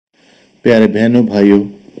प्यारे बहनों, भाइयों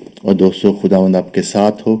और दोस्तों, खुदावंद आपके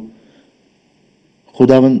साथ हो।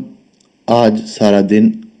 खुदावंद आज सारा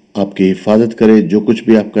दिन आपकी हिफाजत करे। जो कुछ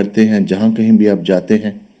भी आप करते हैं, जहां कहीं भी आप जाते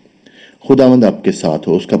हैं, खुदावंद आपके साथ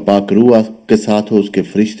हो, उसका पाक रूह आपके साथ हो, उसके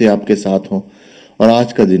फरिश्ते आपके साथ हो और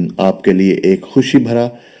आज का दिन आपके लिए एक खुशी भरा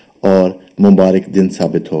और मुबारक दिन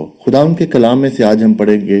साबित हो। खुदावंद के कलाम में से आज हम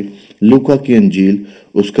पढ़ेंगे लूका की अंजील,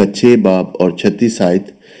 उसका 6 बाब और 36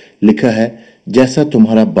 आयत। लिखा है, जैसा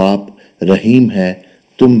तुम्हारा बाप रहीम है,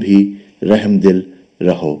 तुम भी रहम दिल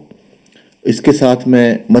रहो। इसके साथ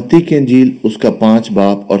मैं मत्ती की अंजील, उसका 5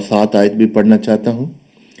 बाब और 7 आयत भी पढ़ना चाहता हूं,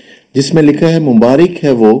 जिसमें लिखा है, मुबारक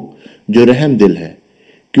है वो जो रहम दिल है,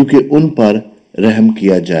 क्योंकि उन पर रहम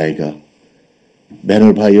किया जाएगा। बहनों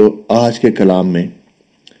और भाइयों, आज के कलाम में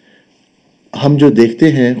हम जो देखते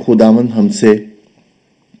हैं, खुदावंद हमसे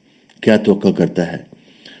क्या तवक्को करता है।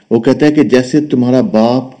 वो कहता है कि जैसे तुम्हारा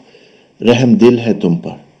बाप रहम दिल है तुम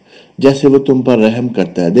पर, जैसे वो तुम पर रहम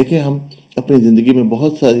करता है। देखिए, हम अपनी ज़िंदगी में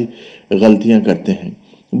बहुत सारी गलतियां करते हैं,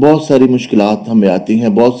 बहुत सारी मुश्किलात हमें आती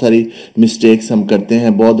हैं, बहुत सारी मिस्टेक्स हम करते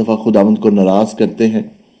हैं, बहुत दफ़ा खुदावंद को नाराज़ करते हैं।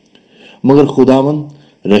 मगर खुदावंद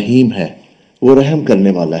रहीम है, वो रहम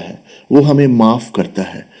करने वाला है, वो हमें माफ़ करता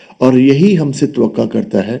है और यही हमसे तवक्का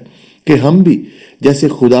करता है कि हम भी जैसे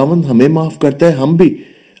खुदावंद हमें माफ़ करता है, हम भी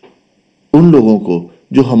उन लोगों को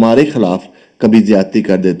जो हमारे खिलाफ कभी ज्यादती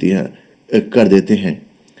कर देते हैं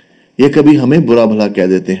या कभी हमें बुरा भला कह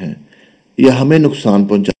देते हैं या हमें नुकसान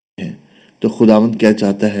पहुंचाते हैं, तो खुदावंद क्या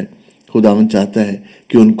चाहता है? खुदावंद चाहता है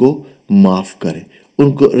कि उनको माफ करे,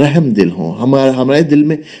 उनको रहम दिल हो। हमारे दिल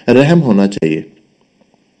में रहम होना चाहिए,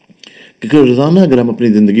 क्योंकि रोजाना अगर हम अपनी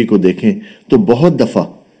जिंदगी को देखें तो बहुत दफा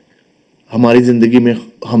हमारी जिंदगी में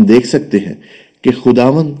हम देख सकते हैं कि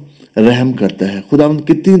खुदावंद रहम करता है। खुदावंद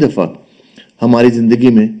कितनी दफा हमारी जिंदगी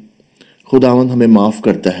में खुदावंद हमें माफ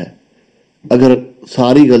करता है। अगर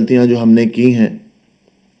सारी गलतियां जो हमने की हैं,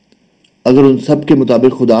 अगर उन सब के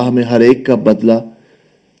मुताबिक खुदा हमें हर एक का बदला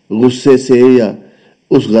गुस्से से या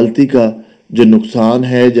उस गलती का जो नुकसान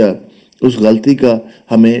है या उस गलती का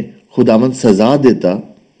हमें खुदावंद सजा देता,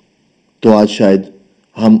 तो आज शायद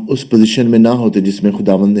हम उस पोजीशन में ना होते जिसमें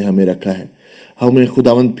खुदावंद ने हमें रखा है। हमें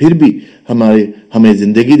खुदावंद फिर भी हमें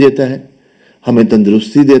जिंदगी देता है, हमें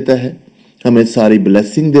तंदुरुस्ती देता है, हमें सारी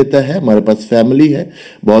ब्लेसिंग देता है। हमारे पास फैमिली है,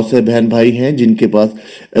 बहुत से बहन भाई हैं जिनके पास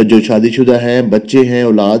जो शादीशुदा हैं, बच्चे हैं,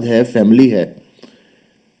 औलाद है, फैमिली है,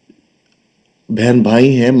 बहन भाई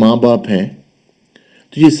हैं, माँ बाप हैं।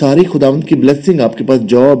 तो ये सारी खुदावंद की ब्लेसिंग, आपके पास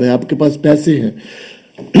जॉब है, आपके पास पैसे हैं,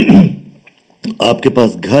 आपके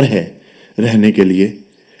पास घर है रहने के लिए,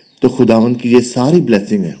 तो खुदावंद की ये सारी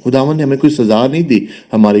ब्लेसिंग है। खुदावंद ने हमें कोई सजा नहीं दी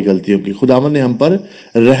हमारी गलतियों की, खुदावंद ने हम पर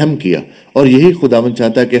रहम किया और यही खुदावंद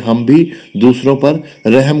चाहता है कि हम भी दूसरों पर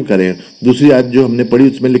रहम करें। दूसरी आयत जो हमने पढ़ी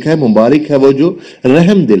उसमें लिखा है, मुबारक है वो जो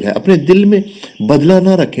रहम दिल है। अपने दिल में बदला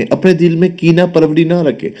ना रखें, अपने दिल में कीना परवड़ी ना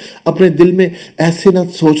रखें, अपने दिल में ऐसे ना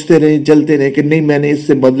सोचते रहें, जलते रहें कि नहीं मैंने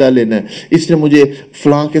इससे बदला लेना है, इसने मुझे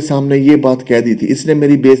फलां के सामने ये बात कह दी थी, इसने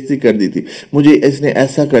मेरी बेइज्जती कर दी थी, मुझे इसने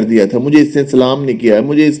ऐसा कर दिया था, मुझे इसने सलाम नहीं किया,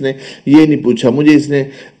 मुझे इसने ये नहीं पूछा, मुझे इसने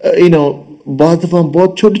बहुत दफा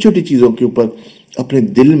बहुत छोटी छोटी चीजों के ऊपर अपने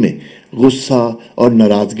दिल में गुस्सा और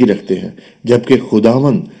नाराजगी रखते हैं, जबकि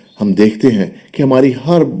खुदावंद हम देखते हैं कि हमारी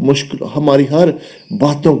हर मुश्किल, हमारी हर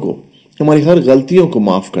बातों को, हमारी हर गलतियों को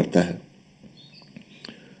माफ करता है।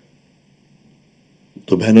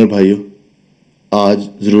 तो बहनों और भाइयों, आज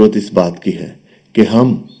जरूरत इस बात की है कि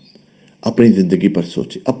हम अपनी जिंदगी पर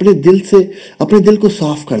सोचें, अपने दिल को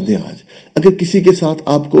साफ कर दें। आज अगर किसी के साथ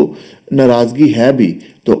आपको नाराजगी है भी,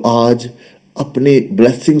 तो आज अपने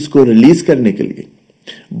ब्लेसिंग्स को रिलीज करने के लिए,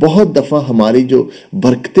 बहुत दफा हमारी जो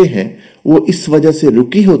बरकतें हैं वो इस वजह से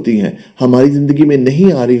रुकी होती हैं, हमारी जिंदगी में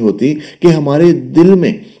नहीं आ रही होती कि हमारे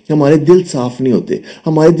दिल साफ नहीं होते,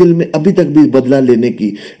 हमारे दिल में अभी तक भी बदला लेने की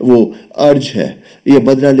वो अर्ज है, ये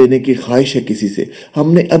बदला लेने की ख्वाहिश है किसी से।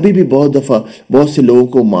 हमने अभी भी बहुत दफा बहुत से लोगों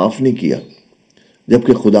को माफ नहीं किया,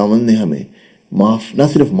 जबकि खुदावंद ने हमें माफ ना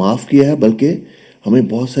सिर्फ माफ किया है बल्कि हमें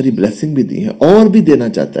बहुत सारी ब्लेसिंग भी दी है और भी देना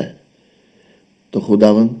चाहता है। तो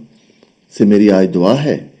खुदावंद से मेरी आज दुआ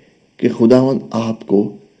है कि खुदावंद आपको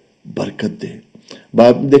बरकत दे।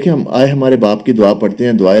 बाप देखिए, हम आए हमारे बाप की दुआ पढ़ते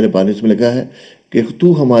हैं, दुआए रब्बानी, उसमें लिखा है कि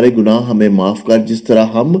तू हमारे गुनाह हमें माफ कर जिस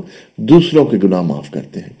तरह हम दूसरों के गुनाह माफ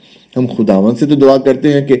करते हैं। हम खुदावंद से तो दुआ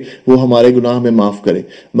करते हैं कि वो हमारे गुनाह हमें माफ करे,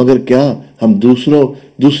 मगर क्या हम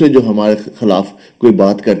दूसरे जो हमारे खिलाफ कोई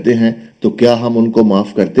बात करते हैं तो क्या हम उनको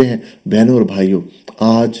माफ करते हैं? बहनों और भाइयों,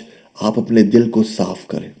 आज आप अपने दिल को साफ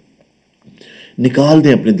करें, निकाल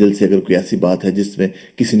दें अपने दिल से अगर कोई ऐसी बात है जिसमें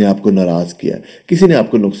किसी ने आपको नाराज किया, किसी ने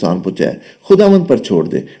आपको नुकसान पहुंचाया, खुदावंद पर छोड़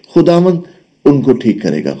दें। खुदावंद ان کو ٹھیک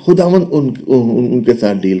کرے گا، خداوند ان کے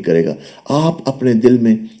ساتھ ڈیل کرے گا۔ آپ اپنے دل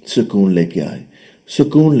میں سکون لے کے آئے،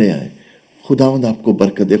 سکون لے آئے۔ خداوند آپ کو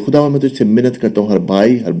برکت دے۔ خداوند میں تجھ سے منت کرتا ہوں ہر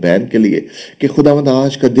بھائی ہر بہن کے لیے کہ خداوند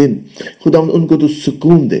آج کا دن خداوند ان کو تو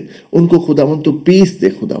سکون دے، ان کو خداوند تو پیس دے،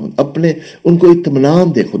 خداوند اپنے ان کو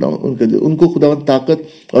اطمینان دے، خداوند ان کو خداوند طاقت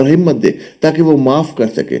اور ہمت دے تاکہ وہ معاف کر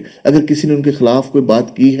سکے۔ اگر کسی نے ان کے خلاف کوئی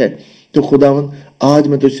بات کی ہے تو خداوند آج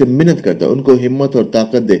میں تجھ سے منت کرتا ہوں ان کو ہمت اور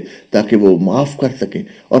طاقت دے تاکہ وہ معاف کر سکیں،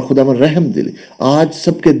 اور خداوند رحم دل آج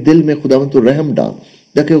سب کے دل میں خداوند تو رحم ڈال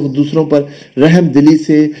تاکہ وہ دوسروں پر رحم دلی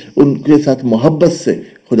سے ان کے ساتھ محبت سے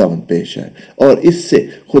خداوند پیش آئے، اور اس سے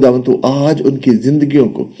خداوند تو آج ان کی زندگیوں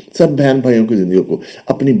کو، سب بہن بھائیوں کی زندگیوں کو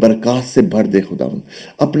اپنی برکات سے بھر دے۔ خداوند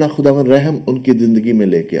اپنا خداوند رحم ان کی زندگی میں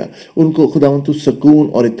لے کے آ، ان کو خداوند تو سکون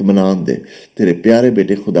اور اطمینان دے، تیرے پیارے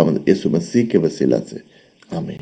بیٹے خداوند یسوع مسیح کے وسیلہ سے، آمین۔